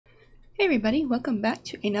Hey everybody, welcome back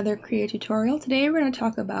to another Krita tutorial. Today we're going to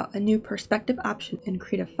talk about a new perspective option in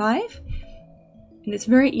Krita 5. And it's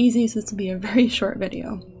very easy, so this will be a very short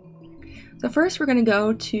video. So first we're going to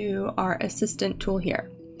go to our assistant tool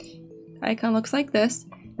here. The icon looks like this.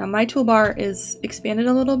 Now my toolbar is expanded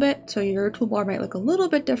a little bit, so your toolbar might look a little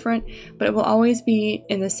bit different, but it will always be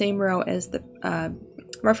in the same row as the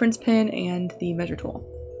reference pin and the measure tool.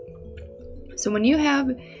 So when you have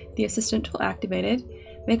the assistant tool activated,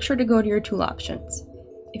 make sure to go to your tool options.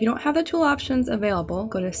 If you don't have the tool options available,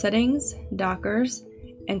 go to Settings, Dockers,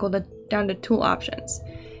 and go down to Tool Options.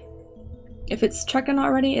 If it's checked in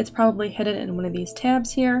already, it's probably hidden in one of these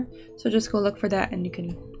tabs here, so just go look for that and you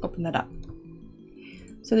can open that up.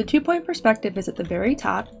 So the 2-point perspective is at the very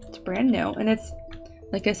top. It's brand new, and it's,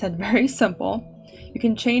 like I said, very simple. You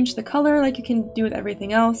can change the color like you can do with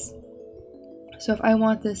everything else. So if I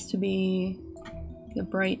want this to be a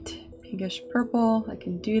bright pinkish purple, I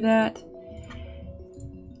can do that. If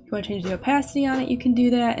you want to change the opacity on it, you can do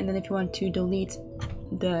that. And then if you want to delete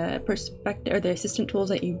the perspective or the assistant tools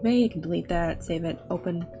that you've made, you can delete that, save it,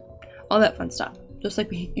 open, all that fun stuff, just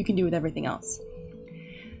like you can do with everything else.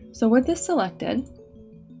 So with this selected,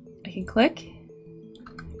 I can click.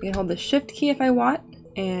 I can hold the shift key if I want,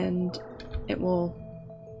 and it will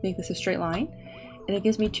make this a straight line. And it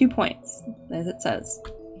gives me 2 points, as it says.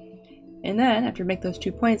 And then, after I make those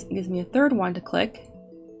 2 points, it gives me a third one to click.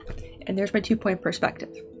 And there's my 2-point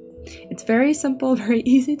perspective. It's very simple, very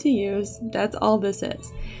easy to use. That's all this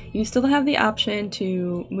is. You still have the option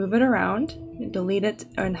to move it around, delete it,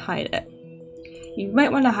 and hide it. You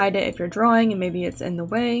might want to hide it if you're drawing and maybe it's in the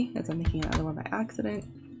way, as I'm making another one by accident.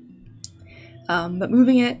 But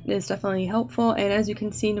moving it is definitely helpful. And as you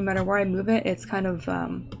can see, no matter where I move it, it's kind of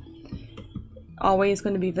always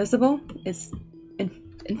going to be visible. It's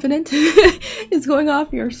infinite. It's going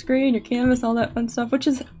off your screen, your canvas, all that fun stuff, which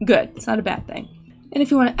is good. It's not a bad thing. And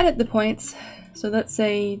if you want to edit the points, so let's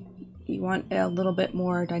say you want a little bit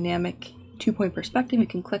more dynamic 2-point perspective, you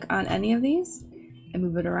can click on any of these and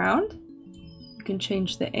move it around. You can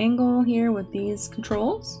change the angle here with these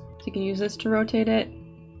controls. So you can use this to rotate it.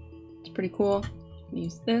 It's pretty cool.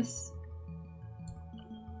 Use this.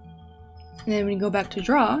 And then when you go back to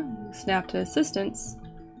draw, snap to assistants.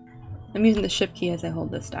 I'm using the shift key as I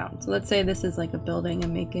hold this down. So let's say this is like a building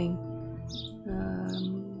I'm making.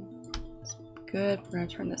 Good, we're gonna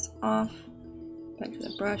turn this off. Back to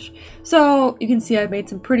the brush. So you can see I've made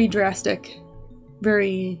some pretty drastic,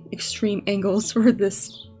 very extreme angles for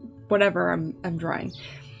this, whatever I'm drawing.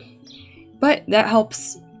 But that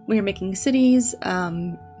helps when you're making cities,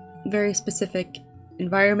 very specific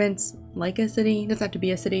environments like a city. It doesn't have to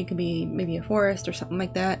be a city, it could be maybe a forest or something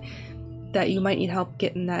like that, that you might need help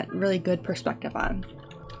getting that really good perspective on.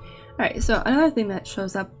 Alright, so another thing that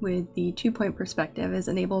shows up with the 2-point perspective is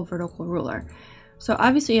enable vertical ruler. So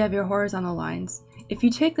obviously you have your horizontal lines. If you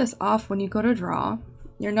take this off when you go to draw,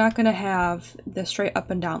 you're not going to have the straight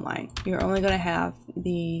up and down line. You're only going to have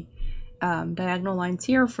the diagonal lines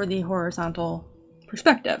here for the horizontal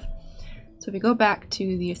perspective. So if we go back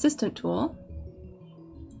to the assistant tool,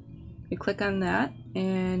 we click on that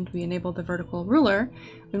and we enable the vertical ruler.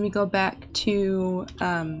 When we go back to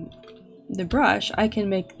the brush, I can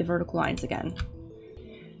make the vertical lines again.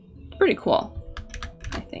 It's pretty cool,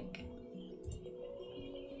 I think.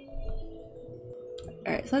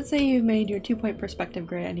 Alright, so let's say you've made your 2-point perspective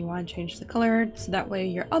grid and you want to change the color so that way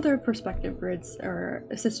your other perspective grids or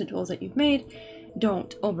assistant tools that you've made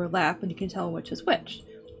don't overlap and you can tell which is which.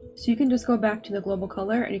 So you can just go back to the global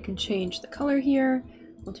color and you can change the color here.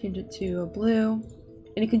 We'll change it to a blue,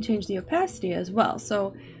 and you can change the opacity as well.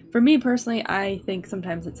 So for me personally, I think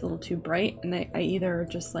sometimes it's a little too bright, and I either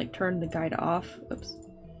just like turn the guide off. Oops.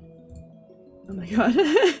 Oh my god.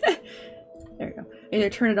 There we go.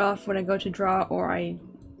 Either turn it off when I go to draw, or I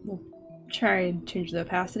will try and change the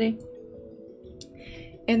opacity.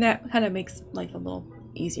 And that kind of makes life a little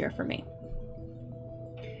easier for me.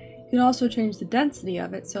 You can also change the density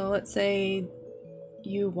of it. So let's say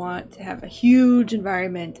you want to have a huge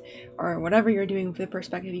environment, or whatever you're doing with the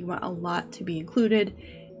perspective, you want a lot to be included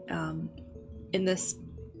in this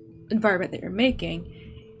environment that you're making.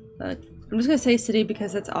 I'm just going to say city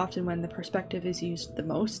because that's often when the perspective is used the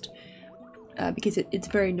most, because it's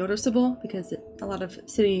very noticeable, because a lot of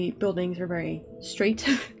city buildings are very straight.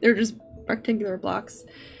 They're just rectangular blocks.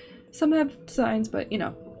 Some have designs, but you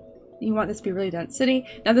know, you want this to be really dense city.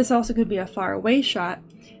 Now this also could be a far away shot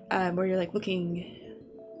where you're like looking,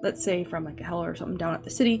 let's say from like a hill or something down at the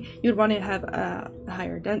city. You would want to have a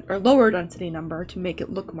higher or lower density number to make it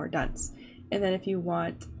look more dense. And then if you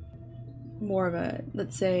want more of a,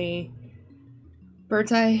 let's say,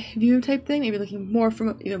 bird's eye view type thing, maybe looking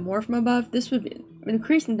even more from above, this would be,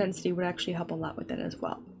 increase in density would actually help a lot with that as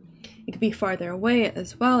well. It could be farther away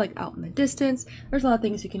as well, like out in the distance. There's a lot of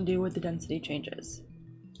things you can do with the density changes.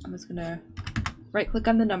 I'm just gonna right click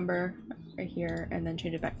on the number right here and then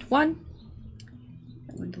change it back to 1.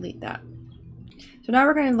 I'm gonna delete that. So now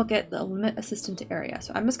we're gonna look at the limit assistant to area.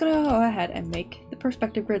 So I'm just gonna go ahead and make the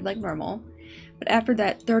perspective grid like normal. But after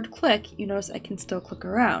that third click, you notice I can still click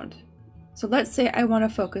around. So let's say I want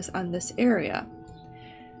to focus on this area.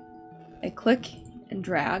 I click and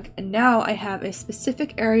drag, and now I have a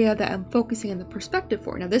specific area that I'm focusing on the perspective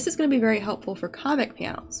for. Now this is going to be very helpful for comic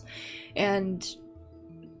panels, and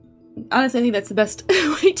honestly I think that's the best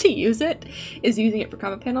way to use it, is using it for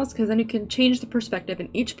comic panels, because then you can change the perspective in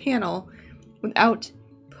each panel without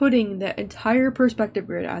putting the entire perspective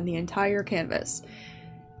grid on the entire canvas.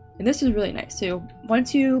 And this is really nice. So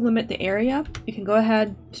once you limit the area, you can go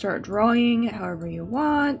ahead, start drawing however you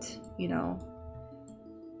want, you know,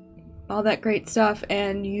 all that great stuff,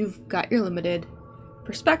 and you've got your limited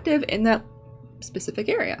perspective in that specific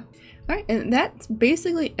area. All right, and that's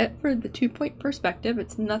basically it for the 2-point perspective.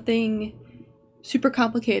 It's nothing super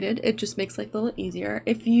complicated. It just makes life a little easier.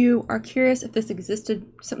 If you are curious if this existed,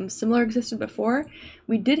 something similar existed before,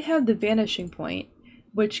 we did have the vanishing point,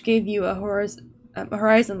 which gave you a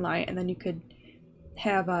horizon line, and then you could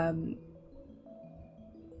have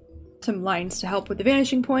some lines to help with the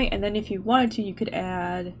vanishing point, and then if you wanted to, you could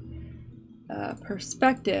add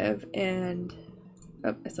perspective, and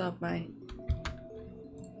I still have my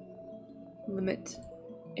limit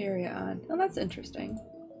area on. Oh, that's interesting.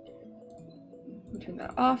 I'll turn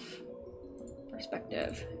that off.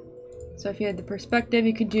 Perspective. So if you had the perspective,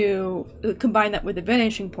 you could combine that with the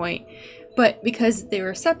vanishing point, but because they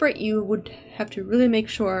were separate, you would have to really make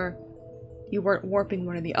sure you weren't warping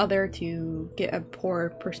one or the other to get a poor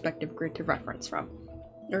perspective grid to reference from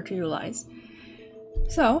or to utilize.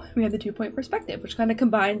 So we have the 2-point perspective, which kind of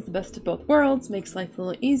combines the best of both worlds, makes life a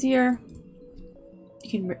little easier. You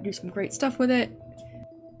can do some great stuff with it.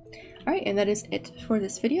 Alright, and that is it for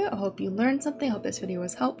this video. I hope you learned something. I hope this video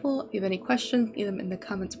was helpful. If you have any questions, leave them in the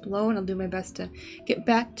comments below, and I'll do my best to get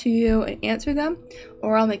back to you and answer them,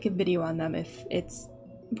 or I'll make a video on them if it's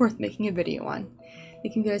worth making a video on.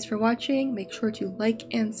 Thank you guys for watching. Make sure to like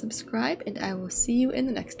and subscribe, and I will see you in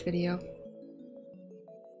the next video.